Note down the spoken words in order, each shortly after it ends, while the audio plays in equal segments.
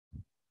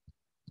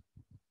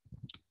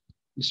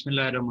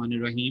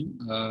Bismillahirrahmanirrahim.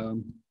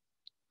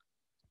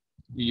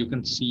 You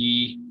can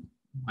see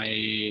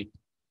my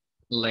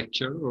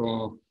lecture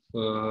on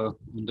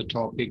the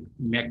topic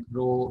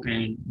macro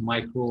and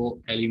micro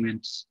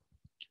elements,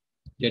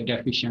 their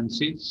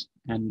deficiencies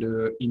and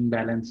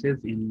imbalances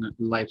in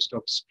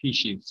livestock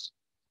species.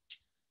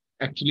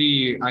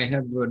 Actually, I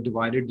have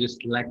divided this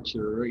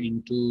lecture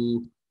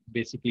into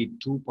basically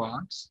two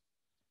parts.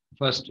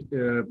 First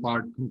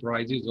part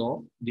comprises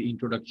of the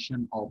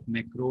introduction of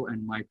macro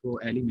and micro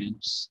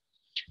elements,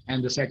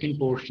 and the second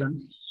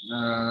portion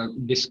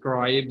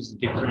describes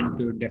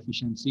different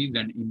deficiencies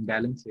and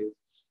imbalances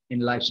in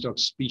livestock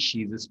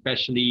species,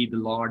 especially the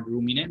large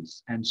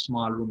ruminants and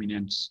small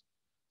ruminants.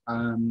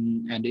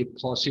 And if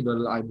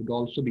possible, I would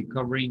also be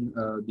covering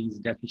these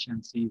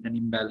deficiencies and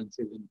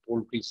imbalances in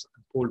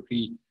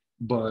poultry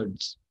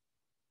birds.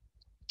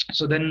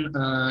 So then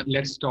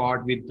let's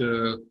start with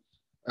the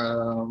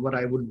what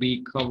I would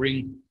be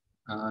covering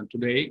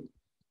today.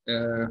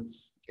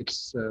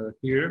 It's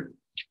here.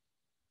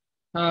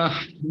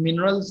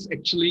 Minerals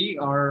actually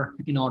are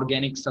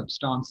inorganic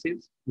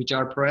substances which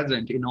are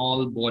present in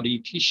all body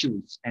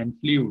tissues and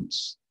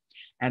fluids,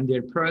 and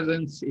their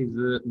presence is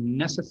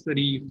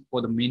necessary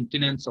for the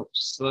maintenance of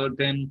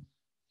certain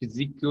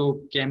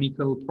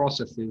physico-chemical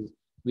processes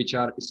which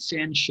are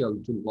essential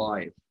to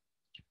life.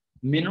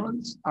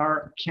 Minerals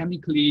are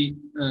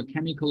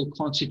chemical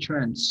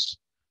constituents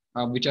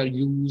which are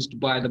used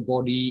by the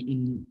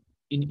body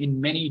in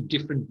many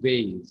different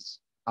ways.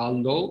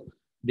 Although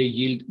they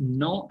yield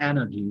no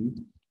energy,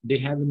 they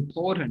have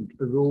important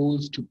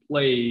roles to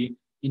play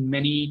in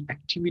many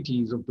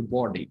activities of the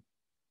body.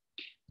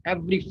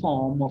 Every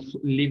form of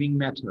living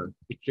matter,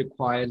 it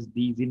requires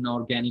these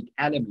inorganic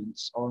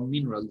elements or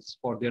minerals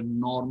for their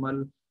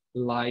normal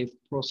life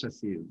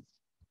processes.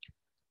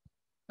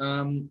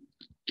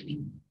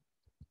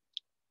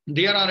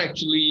 There are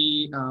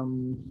actually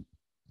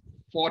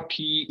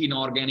 40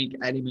 inorganic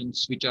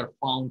elements which are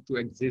found to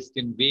exist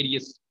in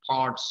various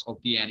parts of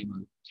the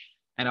animal.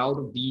 And out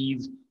of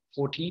these,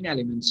 14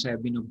 elements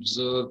have been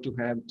observed to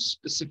have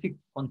specific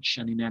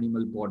function in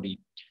animal body.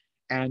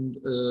 And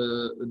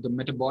the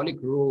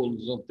metabolic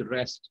roles of the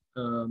rest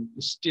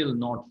is still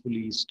not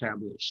fully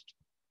established.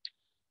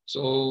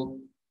 So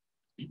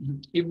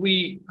if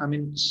we,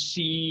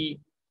 see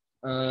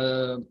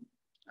the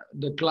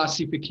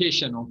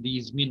classification of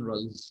these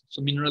minerals,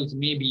 so minerals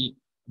may be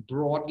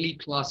broadly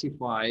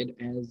classified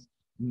as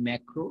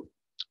macro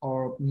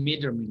or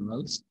major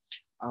minerals,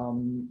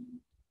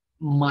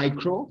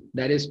 micro,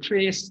 that is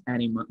trace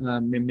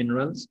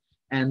minerals,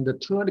 and the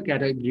third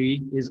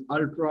category is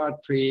ultra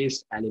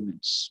trace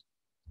elements.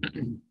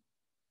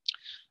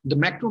 The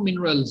macro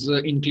minerals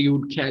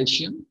include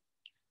calcium,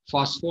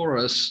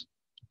 phosphorus,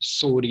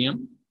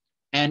 sodium,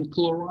 and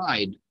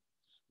chloride,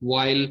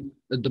 while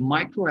the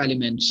micro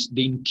elements,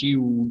 they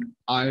include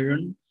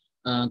iron,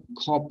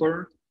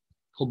 copper,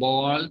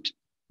 cobalt,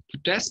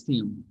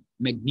 potassium,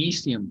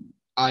 magnesium,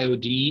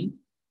 iodine,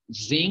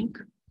 zinc,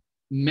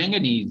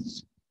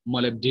 manganese,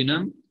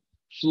 molybdenum,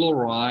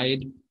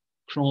 fluoride,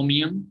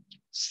 chromium,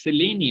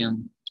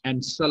 selenium,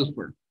 and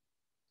sulfur.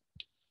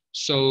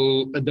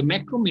 So the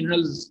macro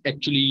minerals,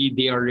 actually,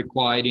 they are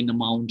required in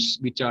amounts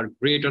which are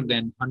greater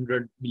than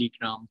 100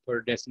 milligram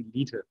per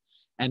deciliter.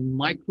 And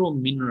micro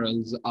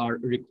minerals are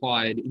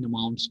required in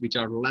amounts which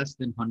are less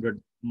than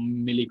 100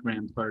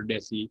 milligram per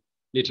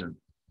deciliter.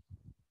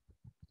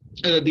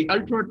 The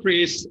ultra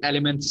trace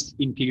elements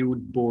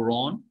include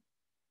boron,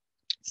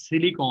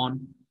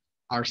 silicon,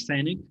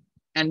 arsenic,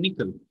 and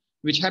nickel,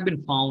 which have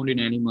been found in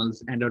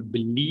animals and are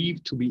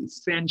believed to be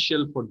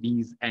essential for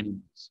these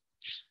animals.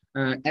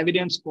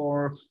 Evidence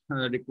for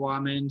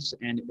requirements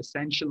and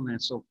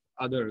essentialness of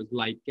others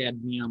like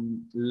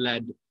cadmium,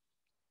 lead,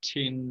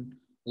 tin,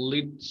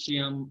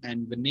 lithium,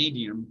 and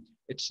vanadium,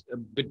 it's a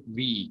bit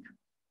weak.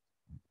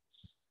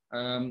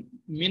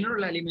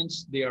 Mineral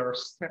elements, they are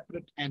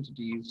separate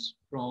entities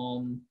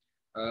from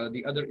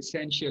the other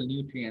essential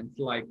nutrients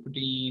like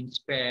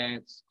proteins,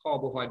 fats,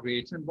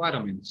 carbohydrates, and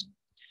vitamins.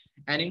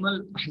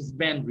 Animal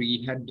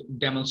husbandry had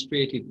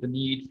demonstrated the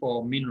need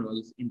for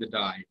minerals in the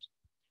diet.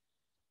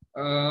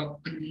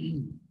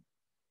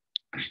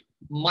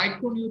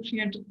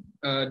 Micronutrient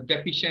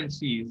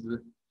deficiencies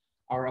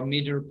are a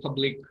major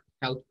public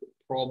health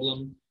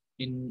problem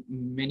in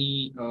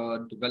many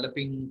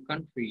developing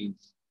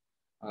countries.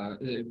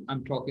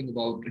 I'm talking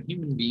about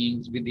human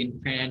beings with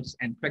infants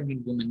and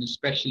pregnant women,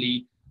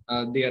 especially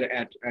they are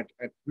at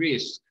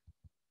risk.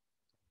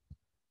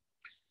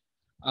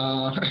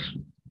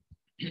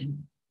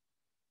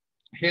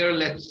 Here,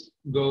 let's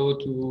go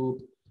to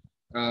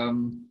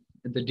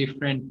the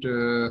different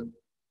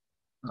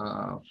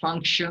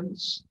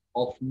functions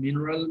of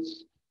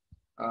minerals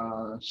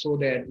so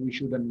that we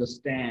should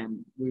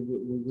understand, we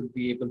would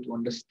be able to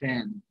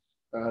understand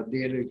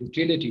their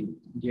utility,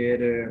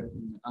 their,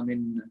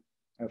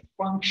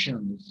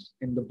 functions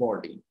in the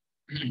body.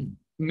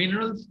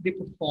 Minerals, they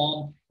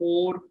perform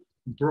 4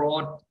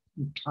 broad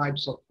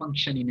types of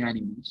function in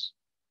animals.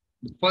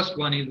 The first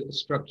one is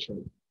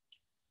structural.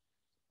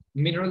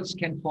 Minerals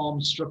can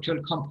form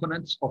structural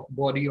components of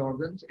body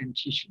organs and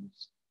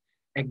tissues,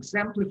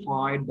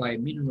 exemplified by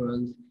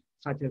minerals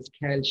such as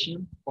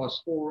calcium,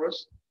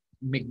 phosphorus,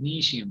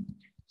 magnesium,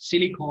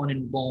 silicon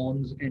in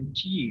bones and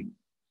teeth,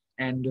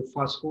 and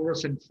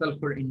phosphorus and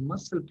sulfur in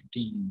muscle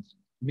proteins.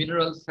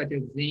 Minerals such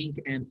as zinc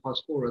and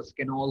phosphorus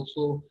can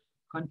also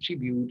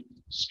contribute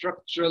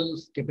structural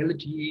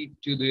stability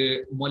to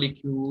the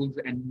molecules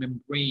and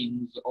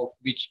membranes of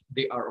which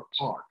they are a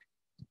part.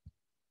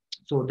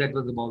 So that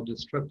was about the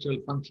structural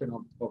function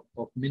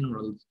of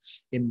minerals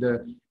in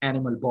the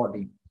animal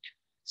body.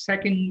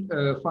 Second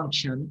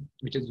function,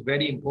 which is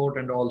very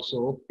important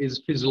also,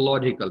 is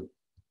physiological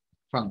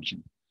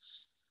function.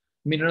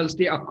 Minerals,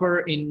 they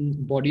occur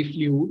in body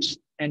fluids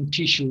and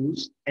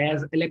tissues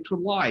as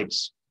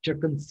electrolytes, which are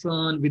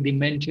concerned with the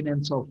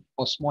maintenance of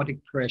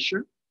osmotic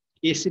pressure,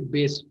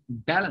 acid-base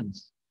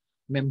balance,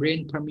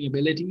 membrane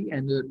permeability,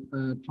 and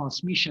the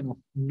transmission of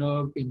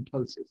nerve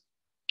impulses.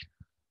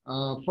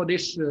 For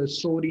this,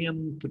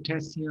 sodium,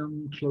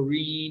 potassium,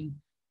 chlorine,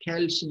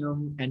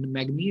 calcium, and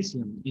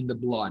magnesium in the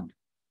blood,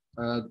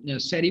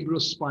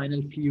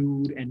 cerebrospinal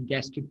fluid, and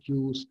gastric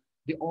juice,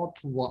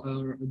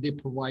 they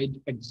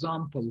provide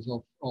examples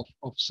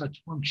of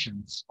such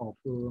functions.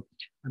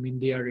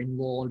 They are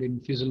involved in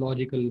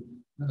physiological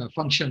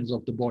functions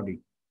of the body.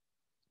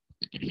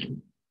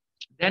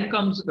 Then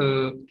comes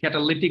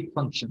catalytic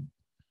function.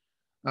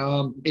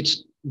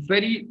 It's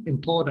very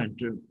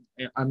important.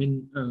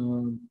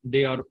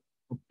 They are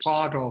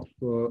part of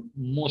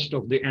most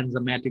of the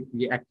enzymatic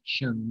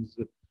reactions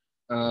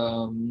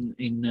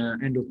in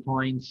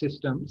endocrine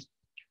systems.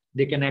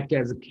 They can act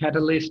as a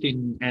catalyst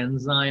in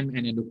enzyme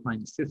and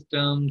endocrine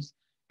systems,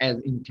 as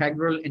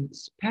integral and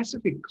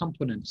specific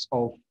components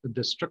of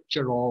the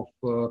structure of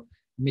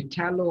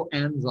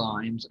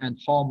metalloenzymes and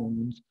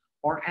hormones,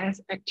 or as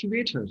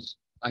activators.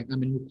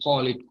 We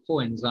call it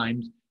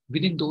coenzymes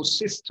within those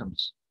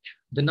systems.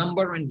 The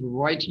number and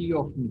variety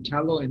of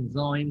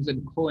metalloenzymes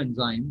and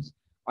coenzymes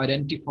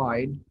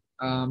identified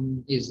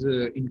is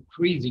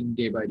increasing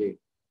day by day.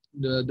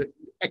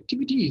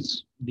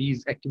 These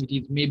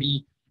activities may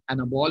be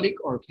anabolic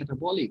or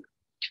catabolic,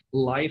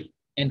 life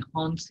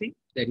enhancing,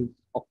 that is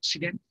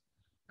oxidant.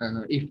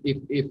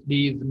 If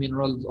these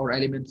minerals or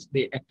elements,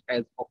 they act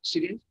as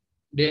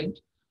oxidant,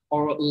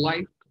 or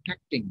life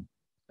protecting,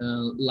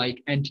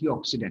 like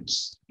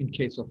antioxidants in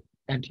case of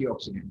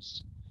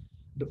antioxidants.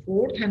 The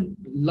fourth and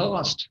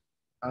last,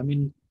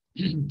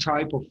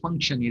 type of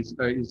function is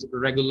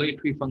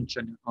regulatory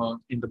function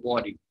in the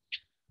body.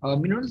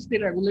 Minerals, they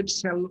regulate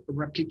cell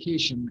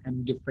replication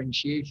and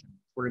differentiation.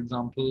 For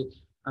example,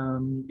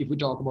 if we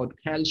talk about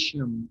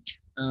calcium,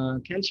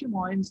 calcium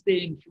ions, they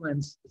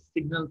influence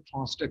signal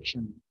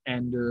transduction,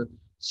 and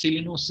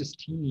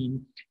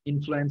selenocysteine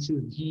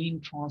influences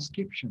gene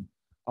transcription,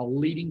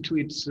 leading to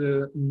its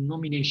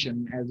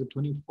nomination as the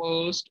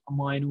 21st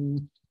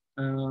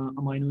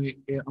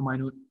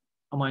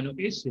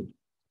amino acid.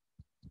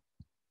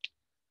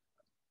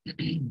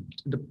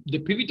 The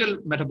pivotal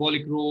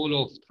metabolic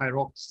role of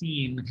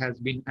thyroxine has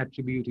been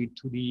attributed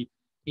to the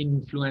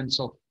influence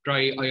of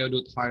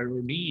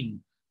triiodothyronine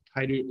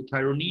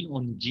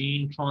on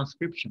gene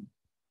transcription.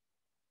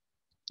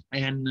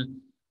 And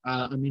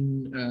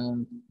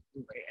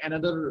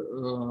another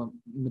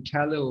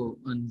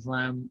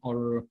metalloenzyme,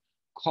 or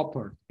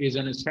copper, is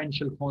an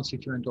essential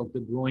constituent of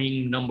the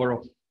growing number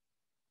of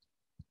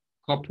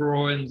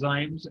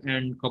coproenzymes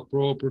and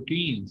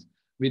coproproteins,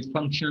 with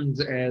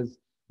functions as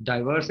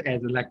diverse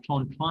as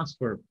electron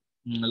transfer,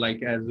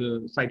 like as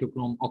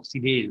cytochrome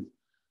oxidase,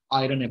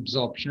 iron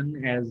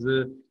absorption as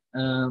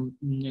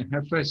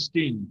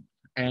hephaestin,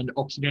 and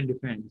oxidant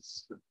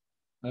defense.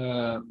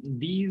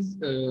 These,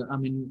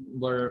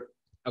 were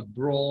a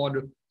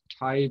broad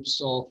types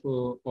of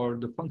or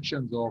the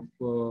functions of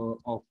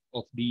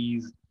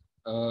these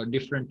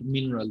different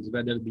minerals,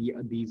 whether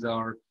these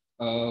are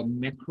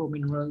macro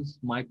minerals,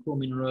 micro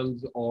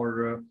minerals,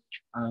 or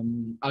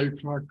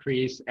ultra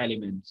trace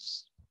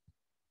elements.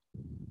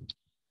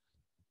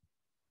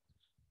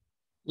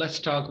 Let's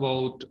talk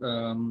about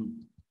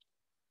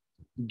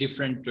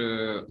different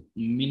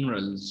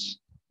minerals,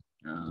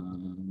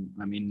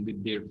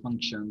 with their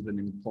functions and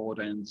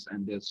importance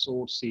and their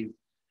sources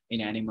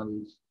in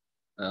animals,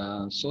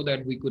 so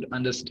that we could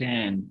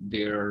understand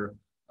their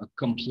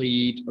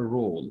complete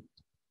role.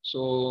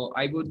 So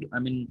I would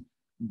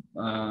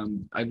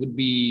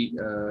be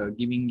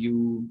giving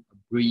you a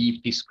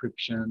brief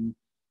description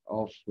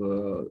of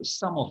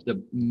some of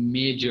the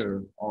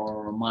major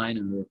or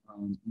minor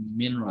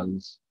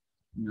minerals,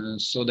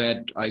 so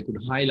that I could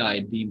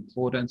highlight the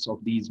importance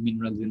of these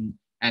minerals in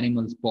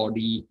animals'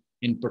 body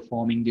in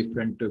performing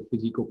different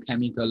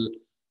physicochemical,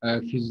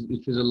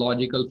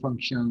 physiological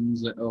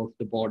functions of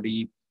the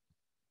body.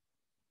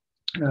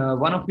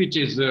 One of which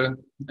is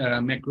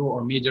macro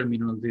or major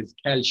minerals is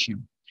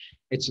calcium.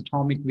 Its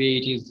atomic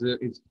weight is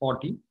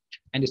 40,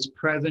 and is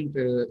present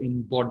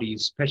in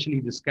bodies, especially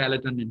the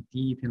skeleton and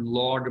teeth, in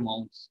large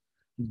amounts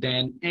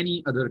than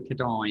any other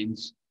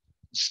cations.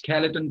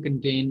 Skeleton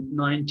contain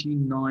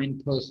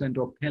 99%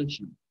 of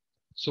calcium.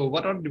 So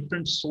what are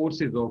different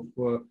sources of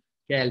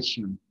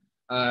calcium?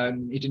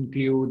 It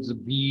includes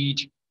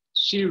wheat,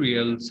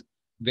 cereals,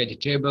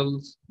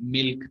 vegetables,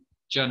 milk,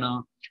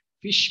 chana,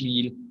 fish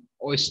meal,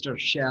 oyster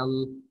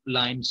shell,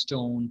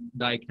 limestone,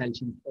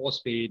 dicalcium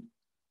phosphate,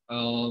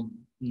 uh,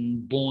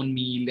 bone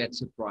meal,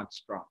 etc.,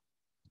 etc.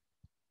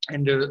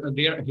 And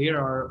here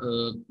are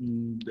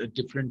the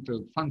different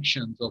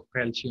functions of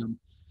calcium,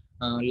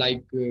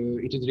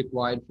 it is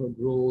required for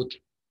growth,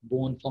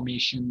 bone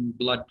formation,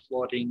 blood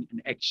clotting,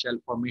 and eggshell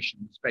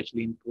formation,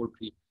 especially in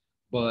poultry,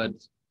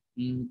 birds.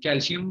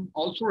 Calcium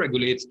also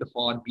regulates the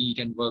heartbeat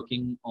and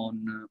working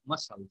on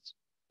muscles.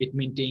 It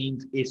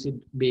maintains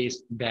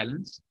acid-base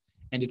balance,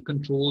 and it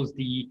controls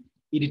the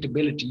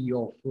irritability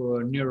of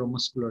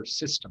neuromuscular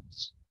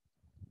systems.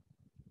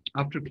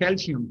 After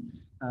calcium,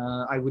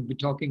 I would be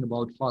talking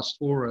about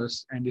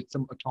phosphorus, and its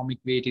atomic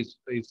weight is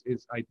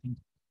I think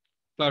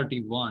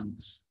 31.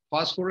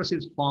 Phosphorus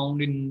is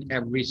found in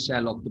every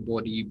cell of the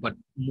body, but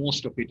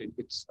most of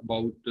it's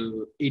about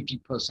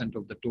 80%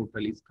 of the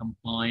total is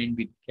combined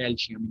with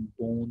calcium in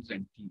bones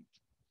and teeth.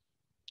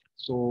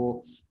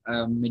 So,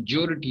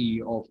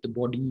 majority of the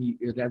body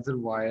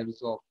reservoirs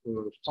of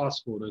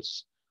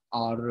phosphorus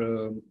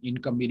are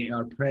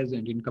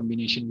present in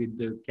combination with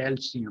the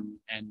calcium,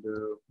 and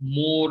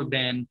more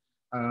than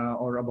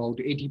or about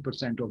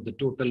 80% of the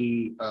total,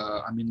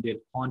 their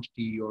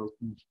quantity or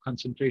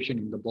concentration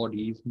in the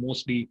body is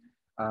mostly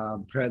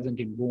present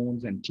in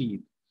bones and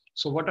teeth.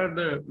 So, what are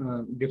the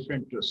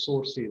different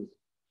sources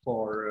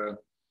for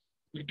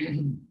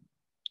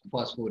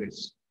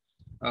phosphorus?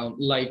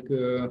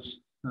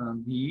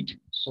 Wheat,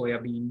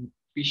 soybean,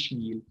 fish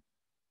meal,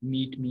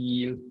 meat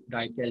meal,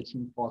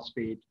 dicalcium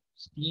phosphate,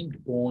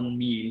 steamed bone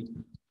meal,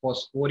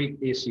 phosphoric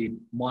acid,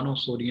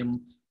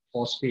 monosodium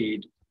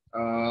phosphate,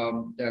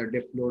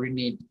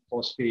 defluorinate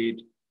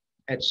phosphate,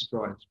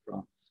 etc.,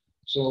 etc.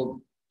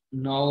 So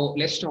now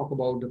let's talk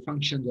about the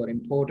functions or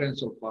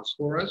importance of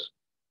phosphorus.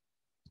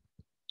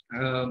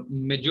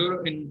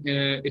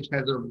 It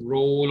has a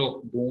role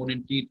of bone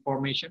and teeth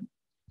formation,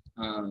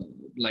 uh,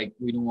 like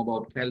we know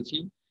about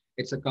calcium.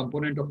 It's a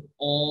component of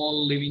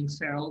all living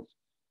cells,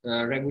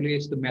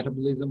 regulates the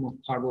metabolism of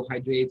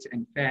carbohydrates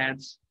and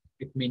fats.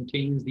 It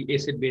maintains the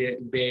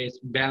acid-base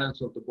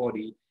balance of the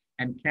body,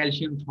 and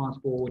calcium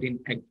transport in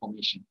egg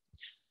formation.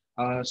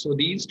 So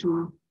these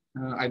two,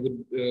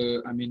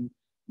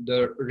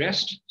 the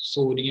rest,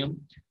 sodium,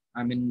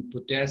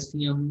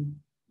 potassium,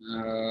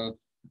 uh,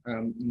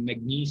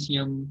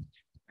 magnesium,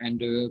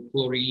 and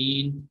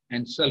chlorine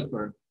and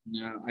sulfur.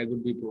 I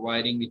would be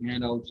providing the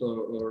handouts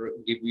or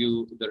give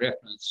you the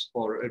reference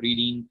for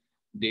reading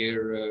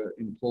their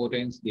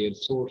importance, their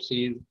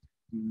sources,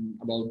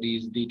 about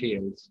these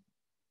details.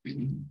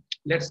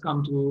 Let's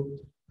come to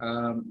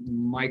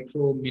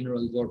micro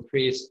minerals or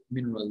trace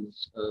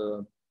minerals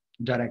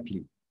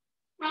directly.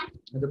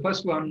 The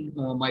first one,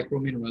 micro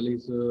mineral,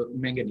 is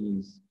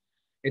manganese.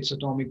 Its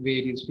atomic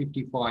weight is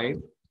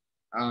 55.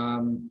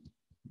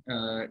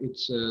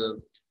 It's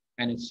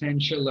an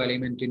essential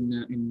element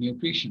in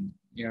nutrition.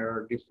 There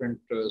are different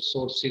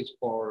sources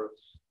for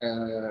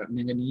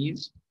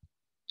manganese,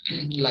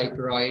 like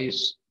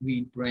rice,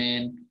 wheat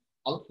bran,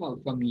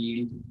 alfalfa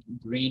meal,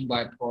 grain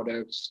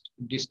byproducts,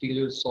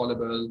 distillers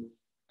soluble.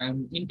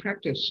 And in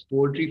practice,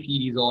 poultry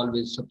feed is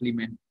always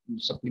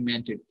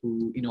supplemented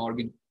through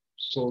inorganic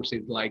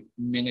sources like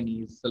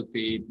manganese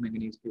sulfate,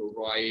 manganese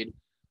chloride,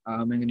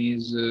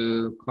 manganese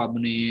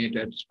carbonate,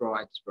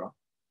 etc., etc.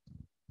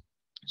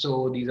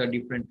 So these are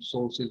different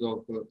sources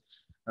of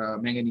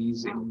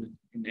manganese in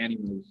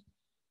animals.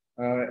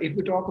 If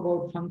we talk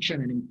about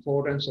function and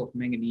importance of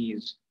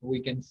manganese, we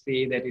can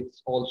say that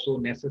it's also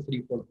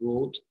necessary for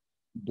growth,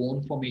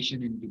 bone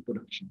formation, and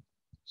reproduction,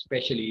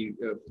 especially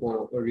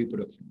for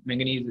reproduction.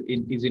 Manganese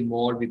is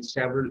involved with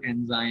several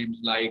enzymes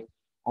like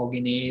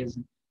oxidase,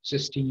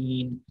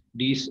 cysteine,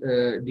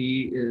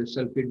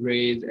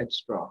 desulfidase,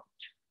 etc.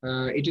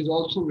 It is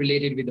also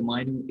related with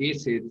amino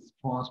acids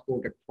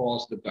transport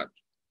across the gut.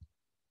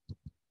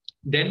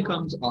 Then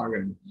comes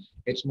iron.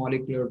 Its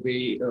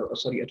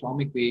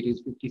atomic weight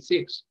is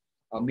 56.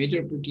 A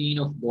major protein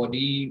of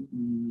body,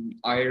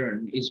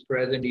 iron, is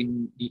present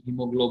in the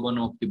hemoglobin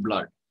of the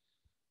blood.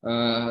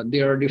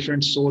 There are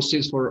different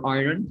sources for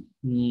iron,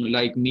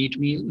 like meat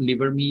meal,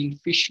 liver meal,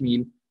 fish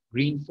meal,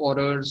 green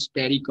fodders,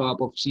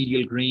 cup of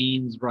cereal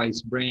grains,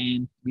 rice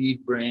bran,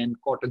 wheat bran,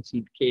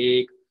 cottonseed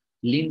cake,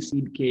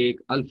 linseed cake,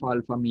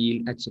 alfalfa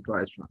meal,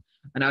 etc., etc.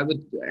 And I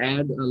would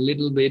add a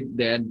little bit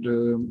that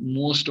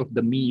most of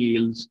the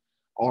meals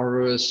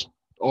are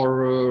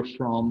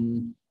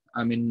from,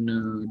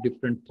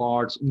 different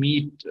parts,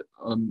 meat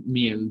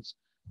meals.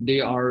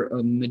 They are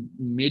a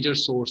major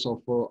source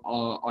of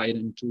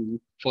iron too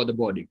for the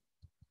body.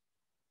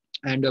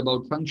 And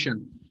about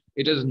function,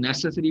 it is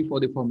necessary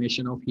for the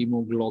formation of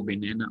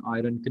hemoglobin, an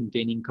iron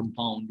containing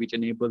compound which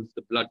enables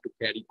the blood to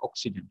carry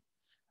oxygen.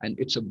 And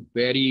it's a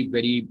very,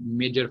 very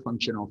major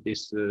function of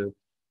this,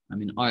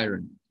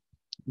 iron.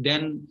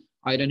 Then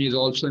iron is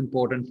also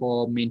important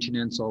for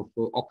maintenance of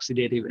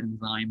oxidative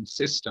enzyme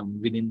system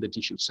within the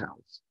tissue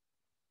cells.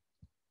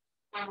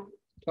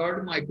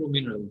 Third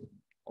micromineral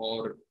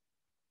or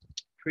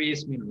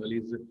trace mineral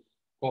is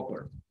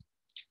copper.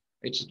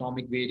 Its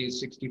atomic weight is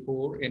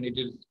 64, and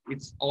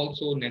it's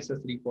also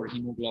necessary for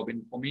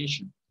hemoglobin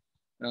formation.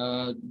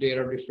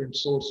 There are different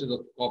sources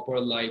of copper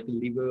like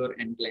liver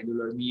and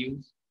glandular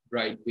meals,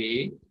 dried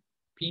whey,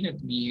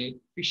 peanut meal,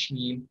 fish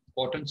meal,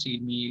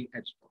 cottonseed meal,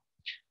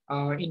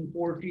 etc. In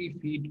poultry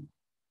feed,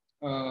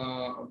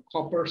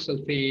 copper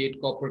sulfate,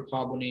 copper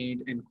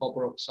carbonate, and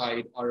copper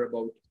oxide are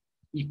about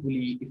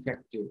equally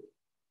effective.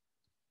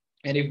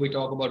 And if we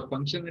talk about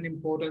function and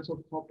importance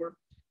of copper,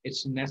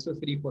 it's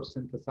necessary for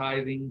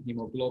synthesizing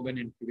hemoglobin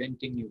and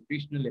preventing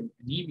nutritional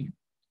anemia.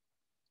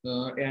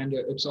 And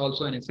it's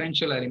also an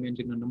essential element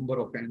in a number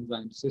of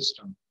enzyme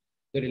systems.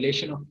 The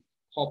relation of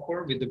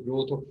copper with the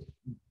growth of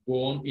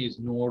bone is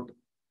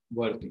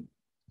noteworthy.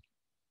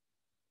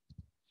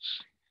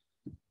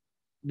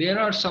 There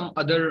are some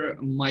other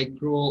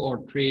micro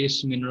or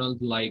trace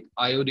minerals like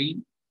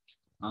iodine,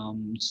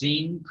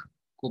 zinc,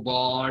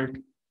 cobalt,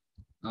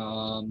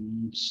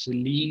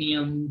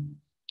 selenium.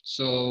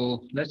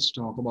 So let's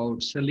talk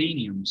about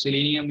selenium.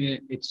 Selenium,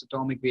 its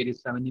atomic weight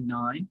is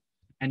 79,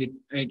 and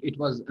it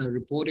was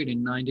reported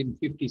in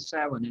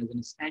 1957 as an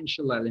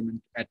essential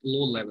element at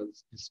low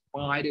levels,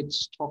 despite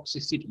its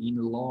toxicity in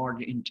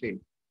large intake.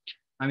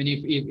 I mean,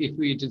 if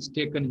it is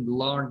taken in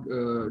large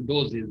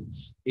doses,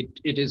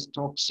 it is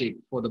toxic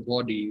for the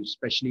body,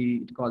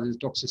 especially it causes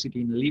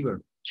toxicity in the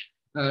liver.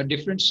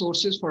 Different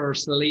sources for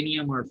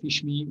selenium are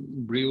fish meal,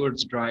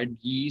 brewers' dried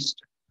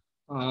yeast.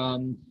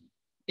 Um,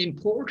 in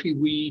poultry,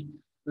 we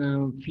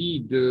the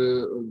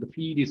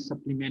feed is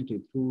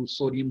supplemented through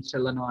sodium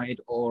selenite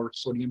or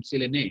sodium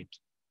selenate.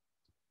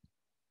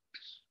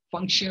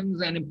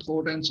 Functions and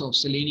importance of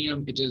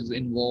selenium, it is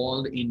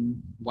involved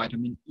in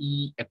vitamin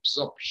E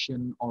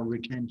absorption or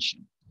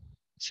retention.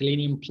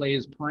 Selenium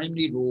plays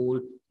primary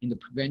role in the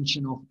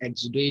prevention of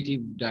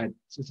exudative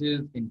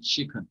diathesis in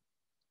chicken.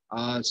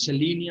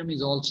 Selenium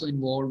is also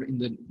involved in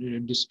the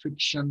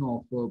destruction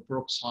of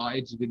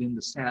peroxides within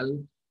the cell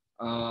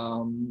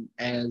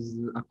as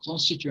a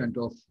constituent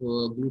of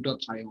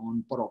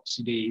glutathione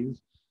peroxidase,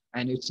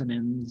 and it's an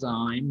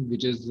enzyme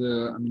which is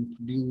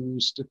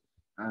produced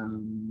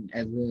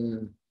as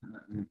a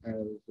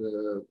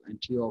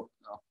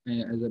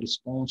as a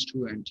response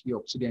to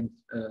antioxidant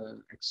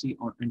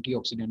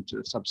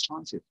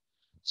substances.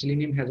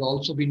 Selenium has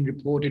also been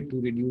reported to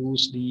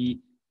reduce the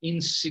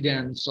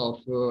incidence of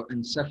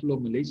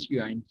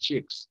encephalomalacia in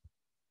chicks.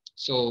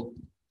 So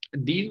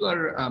these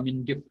were,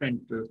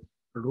 different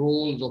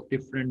roles of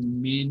different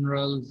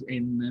minerals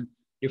in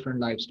different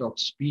livestock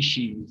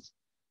species.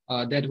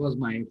 That was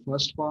my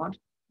first part.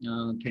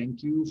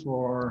 Thank you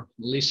for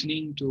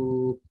listening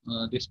to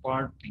this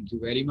part. Thank you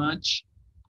very much.